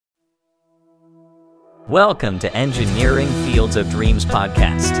Welcome to Engineering Fields of Dreams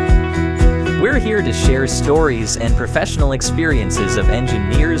podcast. We're here to share stories and professional experiences of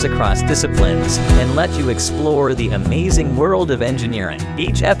engineers across disciplines and let you explore the amazing world of engineering.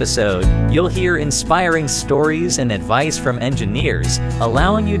 Each episode, you'll hear inspiring stories and advice from engineers,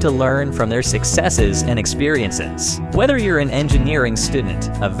 allowing you to learn from their successes and experiences. Whether you're an engineering student,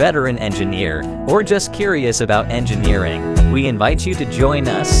 a veteran engineer, or just curious about engineering, we invite you to join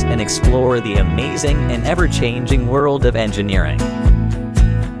us and explore the amazing and ever-changing world of engineering.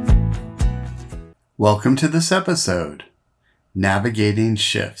 Welcome to this episode, Navigating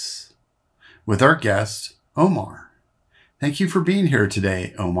Shifts, with our guest, Omar. Thank you for being here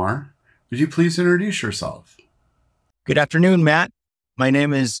today, Omar. Would you please introduce yourself? Good afternoon, Matt. My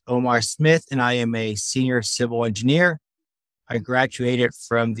name is Omar Smith, and I am a senior civil engineer. I graduated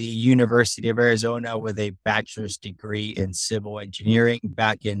from the University of Arizona with a bachelor's degree in civil engineering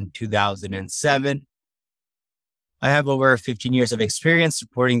back in 2007. I have over 15 years of experience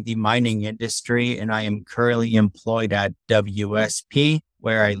supporting the mining industry, and I am currently employed at WSP,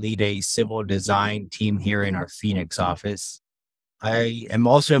 where I lead a civil design team here in our Phoenix office. I am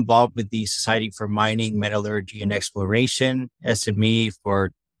also involved with the Society for Mining, Metallurgy, and Exploration, SME, for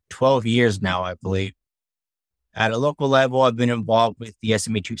 12 years now, I believe. At a local level, I've been involved with the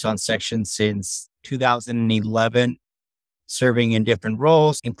SME Tucson section since 2011, serving in different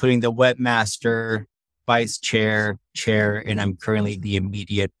roles, including the webmaster, vice chair, and I'm currently the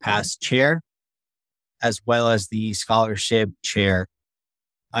immediate past chair, as well as the scholarship chair.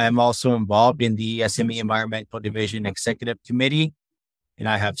 I am also involved in the SME Environmental Division Executive Committee, and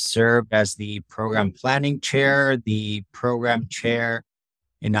I have served as the program planning chair, the program chair,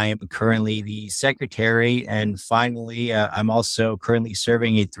 and I am currently the secretary. And finally, I'm also currently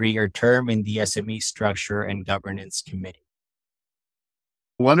serving a 3-year term in the SME Structure and Governance Committee.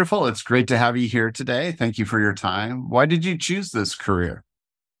 Wonderful. It's great to have you here today. Thank you for your time. Why did you choose this career?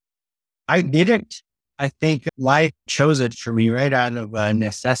 I didn't. I think life chose it for me right out of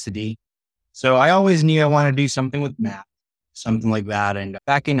necessity. So I always knew I wanted to do something with math, something like that. And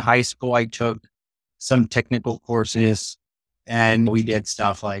back in high school, I took some technical courses and we did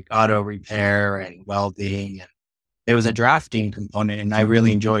stuff like auto repair and welding. And there was a drafting component and I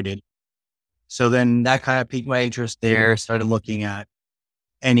really enjoyed it. So then that kind of piqued my interest there, started looking at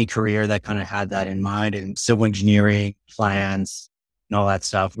any career that kind of had that in mind, and civil engineering, plans, and all that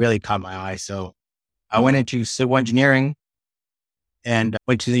stuff really caught my eye. So I went into civil engineering and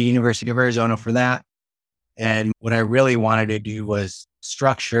went to the University of Arizona for that. And what I really wanted to do was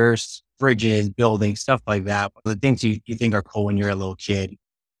structures, bridges, buildings, stuff like that. The things you think are cool when you're a little kid.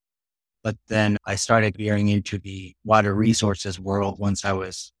 But then I started veering into the water resources world once I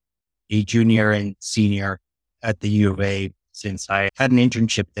was a junior and senior at the U of A, since I had an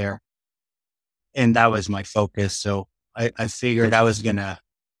internship there. And that was my focus. So I figured I was going to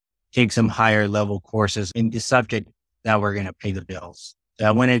take some higher level courses in the subject that were going to pay the bills. So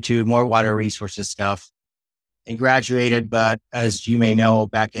I went into more water resources stuff and graduated. But as you may know,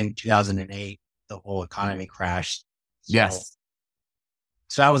 back in 2008, the whole economy crashed. Yes.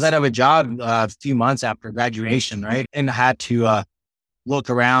 So I was out of a job a few months after graduation, right? And I had to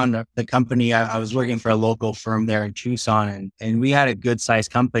look around the company. I was working for a local firm there in Tucson, and we had a good sized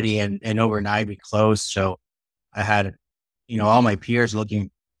company, and overnight we closed. So I had, all my peers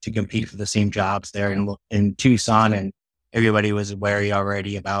looking to compete for the same jobs there in Tucson, and everybody was wary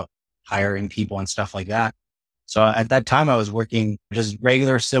already about hiring people and stuff like that. So at that time I was working just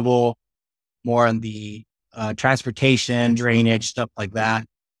regular civil, more on the transportation, drainage, stuff like that.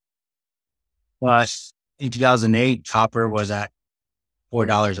 But in 2008, copper was at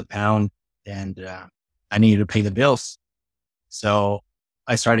 $4 a pound, and I needed to pay the bills. So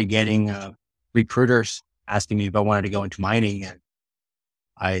I started getting recruiters asking me if I wanted to go into mining. And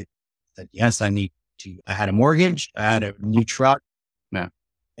I said, yes, I need to. I had a mortgage, I had a new truck,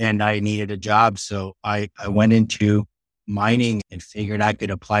 and I needed a job. So I went into mining and figured I could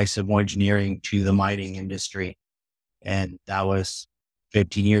apply civil engineering to the mining industry. And that was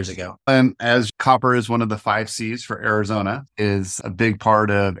 15 years ago. And as copper is one of the 5 C's for Arizona, is a big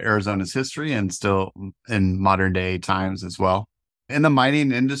part of Arizona's history and still in modern day times as well. In the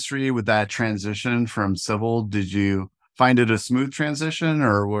mining industry, with that transition from civil, did you find it a smooth transition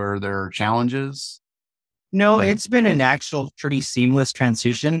or were there challenges? No, it's been an actual pretty seamless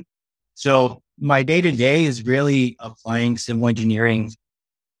transition. So my day to day is really applying civil engineering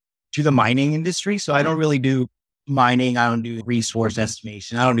to the mining industry. So I don't really do mining. I don't do resource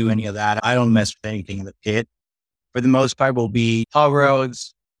estimation. I don't do any of that. I don't mess with anything in the pit. For the most part, will be haul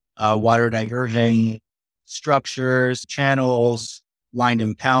roads, water diversion, structures, channels, line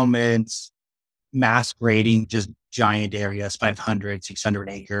impoundments, mass grading, just giant areas, 500, 600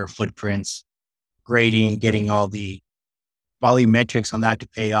 acre footprints, grading, getting all the volumetrics on that to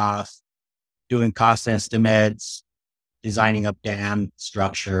pay off, doing cost estimates, designing up dam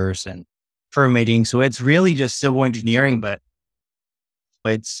structures and permitting. So it's really just civil engineering, but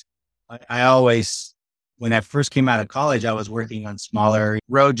I always, when I first came out of college, I was working on smaller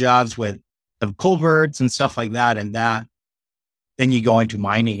road jobs with some culverts and stuff like that. And then you go into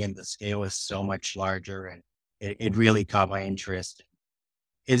mining and the scale is so much larger and it really caught my interest.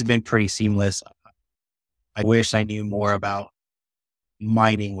 It's been pretty seamless. I wish I knew more about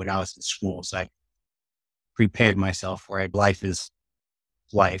mining when I was in school. So I prepared myself for it. Life is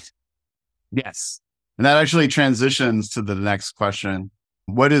life. Yes. And that actually transitions to the next question.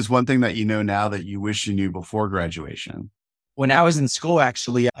 What is one thing that you know now that you wish you knew before graduation? When I was in school,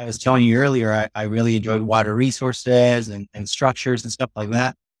 actually, I was telling you earlier, I really enjoyed water resources and structures and stuff like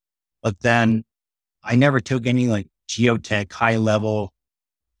that. But then I never took any like geotech, high level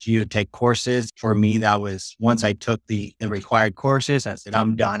geotech courses. For me, that was once I took the required courses, I said,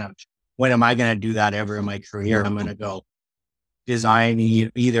 I'm done. When am I going to do that ever in my career? I'm going to go design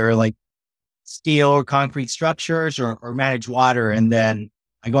either like steel or concrete structures or manage water. And then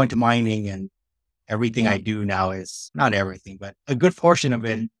I go into mining and everything I do now is not everything, but a good portion of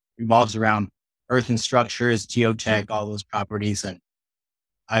it revolves around earth and structures, geotech, all those properties. And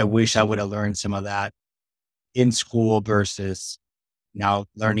I wish I would have learned some of that in school versus now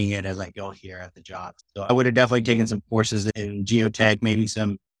learning it as I go here at the job. So I would have definitely taken some courses in geotech, maybe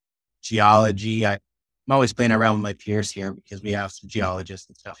some geology. I'm always playing around with my peers here because we have some geologists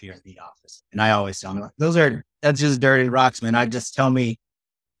and stuff here in the office. And I always tell them, that's just dirty rocks, man. I just tell me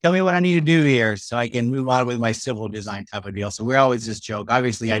what I need to do here so I can move on with my civil design type of deal. So we're always just joke.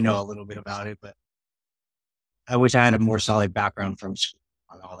 Obviously I know a little bit about it, but I wish I had a more solid background from school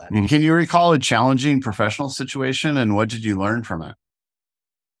on all that. Can you recall a challenging professional situation and what did you learn from it?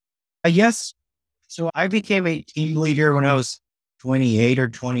 Yes. So I became a team leader when I was 28 or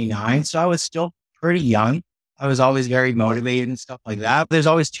 29. So I was still pretty young. I was always very motivated and stuff like that. There's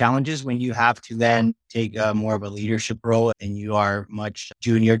always challenges when you have to then take more of a leadership role and you are much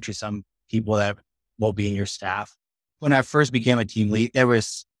junior to some people that will be in your staff. When I first became a team lead,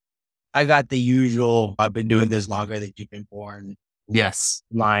 I got the usual, I've been doing this longer than you've been born. Yes.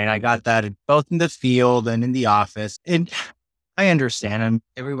 Line. I got that both in the field and in the office. And I understand them.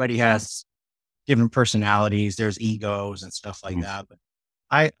 Everybody has different personalities. There's egos and stuff like that.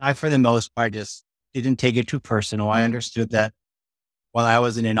 But I, for the most part, just didn't take it too personal. I understood that while I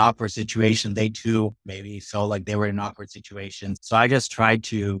was in an awkward situation, they too maybe felt like they were in an awkward situation. So I just tried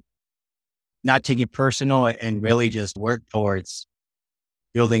to not take it personal and really just work towards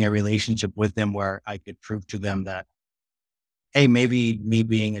building a relationship with them where I could prove to them that, hey, maybe me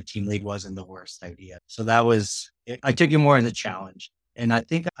being a team lead wasn't the worst idea. So I took it more as a challenge and I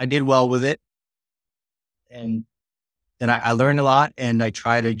think I did well with it. And then I learned a lot and I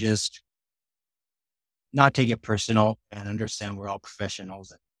try to just not take it personal and understand we're all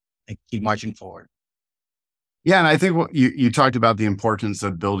professionals and keep marching forward. Yeah. And I think what you talked about the importance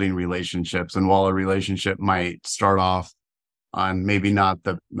of building relationships. And while a relationship might start off on maybe not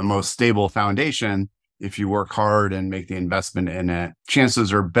the most stable foundation, if you work hard and make the investment in it,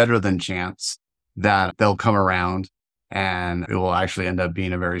 chances are better than chance that they'll come around and it will actually end up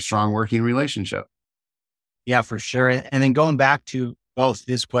being a very strong working relationship. Yeah, for sure. And then going back to both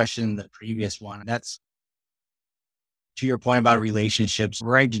this question and the previous one, that's to your point about relationships.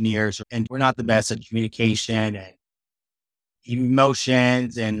 We're engineers and we're not the best at communication and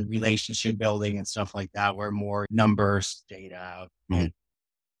emotions and relationship building and stuff like that. We're more numbers, data. And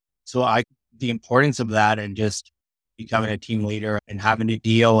so the importance of that and just becoming a team leader and having to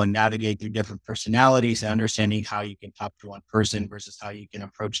deal and navigate through different personalities and understanding how you can talk to one person versus how you can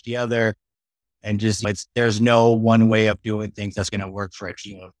approach the other. And just there's no one way of doing things that's going to work for a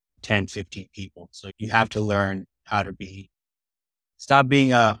team of 10, 15 people. So you have to learn how to stop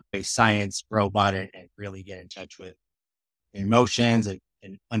being a science robot and really get in touch with emotions and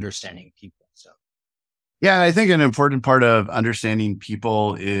understanding people. So. Yeah, I think an important part of understanding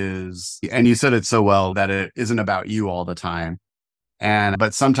people is, and you said it so well, that it isn't about you all the time.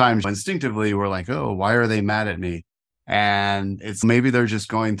 But sometimes instinctively we're like, oh, why are they mad at me? And it's maybe they're just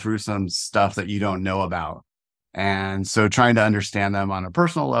going through some stuff that you don't know about. And so trying to understand them on a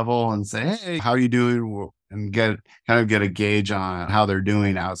personal level and say, hey, how are you doing? And get a gauge on how they're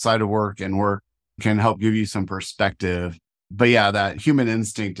doing outside of work and work can help give you some perspective. But yeah, that human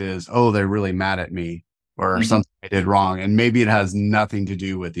instinct is, oh, they're really mad at me or something I did wrong. And maybe it has nothing to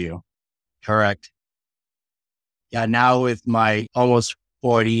do with you. Correct. Yeah. Now with my almost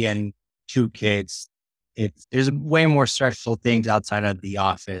 40 and 2 kids, there's way more stressful things outside of the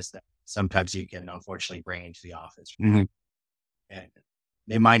office that sometimes you can unfortunately bring into the office. Mhm. And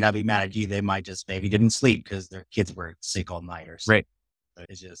they might not be mad at you. They might just maybe didn't sleep because their kids were sick all night or something. Right. But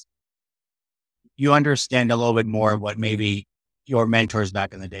it's just, you understand a little bit more of what maybe your mentors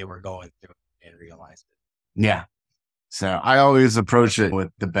back in the day were going through and realize it. Yeah. So I always approach it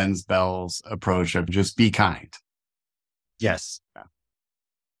with the Ben's Bells approach of just be kind. Yes.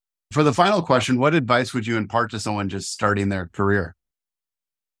 For the final question, what advice would you impart to someone just starting their career?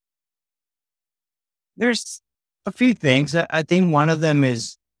 There's a few things. I think one of them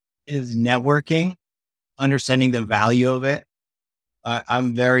is networking, understanding the value of it.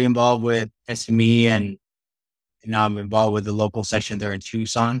 I'm very involved with SME and I'm involved with the local section there in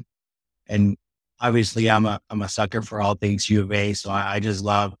Tucson. And obviously I'm a sucker for all things U of A. So I just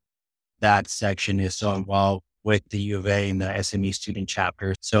love that section is so involved with the U of A and the SME student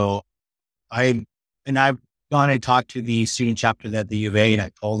chapter. So I've gone and talked to the student chapter at the U of A and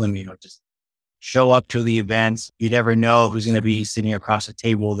I told them, just show up to the events. You never know who's going to be sitting across the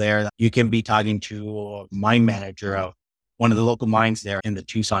table there. You can be talking to a mine manager of one of the local mines there in the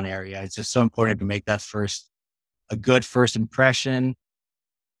Tucson area. It's just so important to make that a good first impression.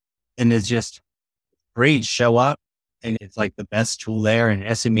 And it's just great. Show up. And it's like the best tool there. And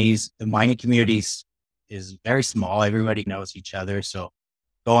SMEs, the mining communities is very small. Everybody knows each other. So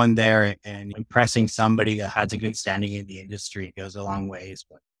going there and impressing somebody that has a good standing in the industry goes a long ways.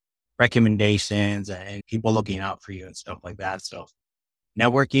 But recommendations and people looking out for you and stuff like that. So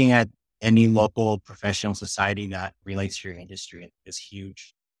networking at any local professional society that relates to your industry is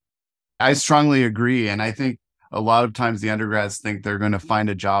huge. I strongly agree. And I think a lot of times the undergrads think they're going to find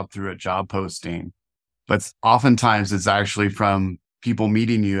a job through a job posting, but oftentimes it's actually from people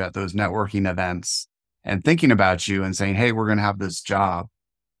meeting you at those networking events and thinking about you and saying, hey, we're going to have this job.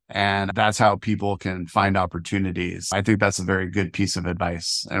 And that's how people can find opportunities. I think that's a very good piece of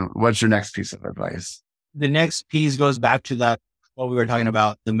advice. And what's your next piece of advice? The next piece goes back to that, what we were talking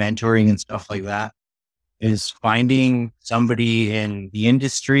about, the mentoring and stuff like that, is finding somebody in the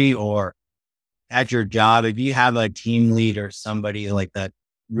industry or at your job. If you have a team lead or somebody like that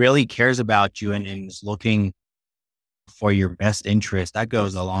really cares about you and is looking for your best interest, that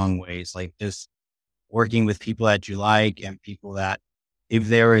goes a long ways. Like just working with people that you like and people that, if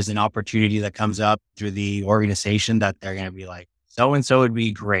there is an opportunity that comes up through the organization that they're going to be like, so-and-so would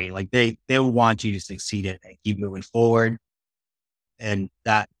be great. Like they will want you to succeed in and keep moving forward. And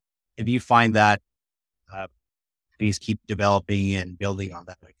that, if you find that, please keep developing and building on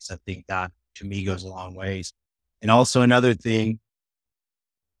that. Because I think that to me goes a long ways. And also another thing,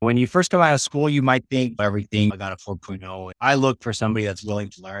 when you first come out of school, you might think everything, I got a 4.0. I look for somebody that's willing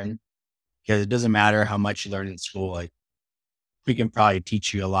to learn because it doesn't matter how much you learn in school. Like, we can probably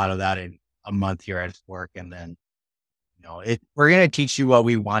teach you a lot of that in a month here at work. And then, we're going to teach you what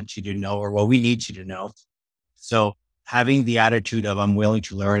we want you to know or what we need you to know. So having the attitude of I'm willing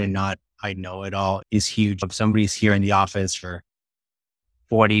to learn and not I know it all is huge. If somebody's here in the office for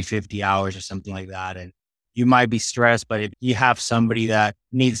 40, 50 hours or something like that, and you might be stressed, but if you have somebody that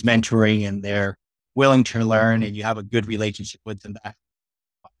needs mentoring and they're willing to learn and you have a good relationship with them,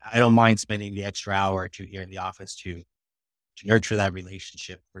 I don't mind spending the extra hour or two here in the office to nurture that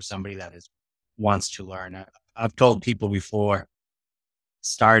relationship for somebody that wants to learn. I've told people before,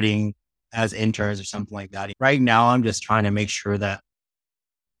 starting as interns or something like that. Right now, I'm just trying to make sure that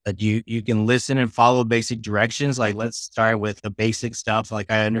you can listen and follow basic directions. Like, let's start with the basic stuff.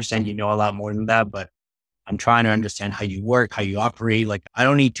 Like, I understand you know a lot more than that, but I'm trying to understand how you work, how you operate. Like, I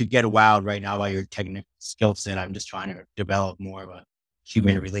don't need to get wowed right now by your technical skill set. I'm just trying to develop more of a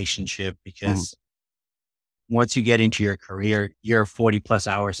human relationship because once you get into your career, you're 40 plus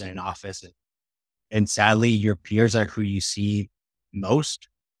hours in an office. And sadly, your peers are who you see most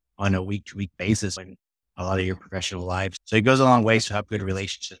on a week to week basis in a lot of your professional lives. So it goes a long way to have good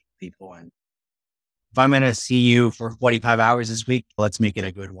relationships with people. And if I'm going to see you for 45 hours this week, let's make it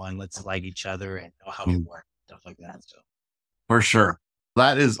a good one. Let's like each other and know how we work, stuff like that. So For sure.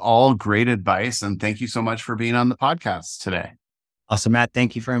 That is all great advice. And thank you so much for being on the podcast today. Awesome, Matt.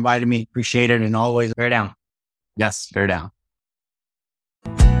 Thank you for inviting me. Appreciate it. And always bear down. Yes, bear down.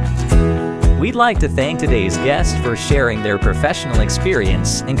 We'd like to thank today's guest for sharing their professional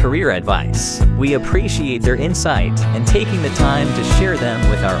experience and career advice. We appreciate their insight and taking the time to share them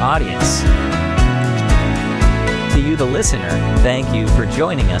with our audience. Do you, the listener, thank you for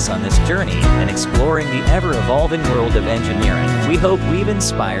joining us on this journey and exploring the ever-evolving world of engineering. We hope we've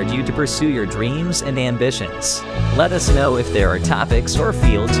inspired you to pursue your dreams and ambitions. Let us know if there are topics or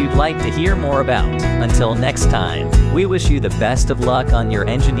fields you'd like to hear more about. Until next time, we wish you the best of luck on your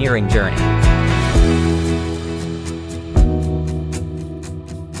engineering journey.